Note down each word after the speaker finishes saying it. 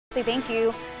Thank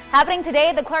you. Happening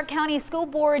today, the Clark County School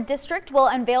Board District will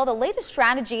unveil the latest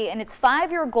strategy in its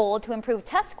 5-year goal to improve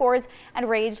test scores and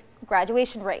raise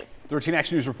graduation rates. 13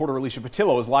 Action News reporter Alicia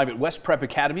Pattillo is live at West Prep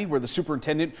Academy, where the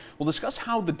superintendent will discuss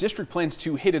how the district plans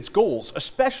to hit its goals,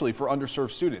 especially for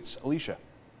underserved students. Alicia.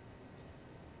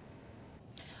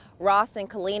 Ross and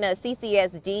Kalina,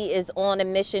 CCSD is on a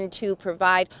mission to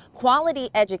provide quality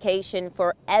education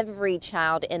for every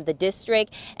child in the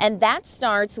district, and that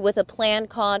starts with a plan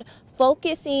called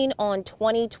Focusing on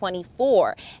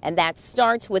 2024, and that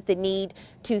starts with the need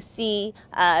to see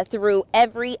through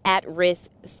every at-risk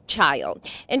child.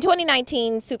 In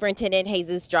 2019, Superintendent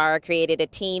Jesus Jara created a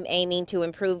team aiming to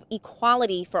improve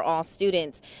equality for all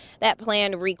students. That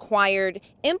plan required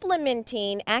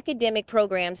implementing academic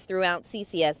programs throughout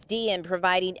CCSD and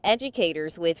providing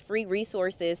educators with free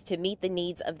resources to meet the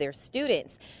needs of their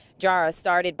students. Jara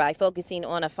started by focusing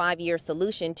on a 5-year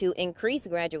solution to increase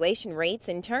graduation rates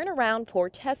and turn around poor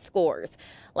test scores.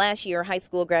 Last year, high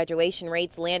school graduation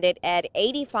rates landed at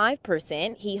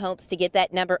 85%. He hopes to get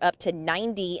that number up to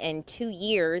 90 in 2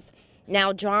 years.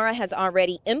 Now, Jara has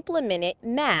already implemented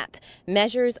MAP,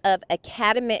 Measures of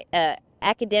Academic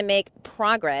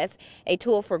Progress, a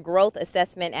tool for growth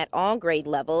assessment at all grade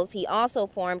levels. He also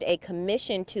formed a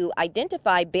commission to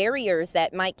identify barriers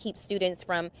that might keep students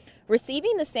from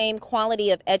receiving the same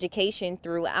quality of education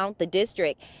throughout the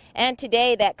district. And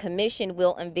today that commission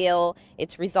will unveil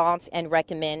its results and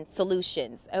recommend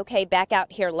solutions. Okay, back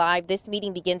out here live. This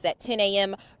meeting begins at 10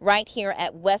 a.m. right here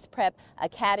at West Prep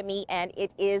Academy, and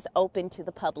it is open to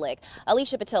the public.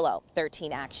 Alicia Pattillo,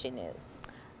 13 Action News.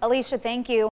 Alicia, thank you.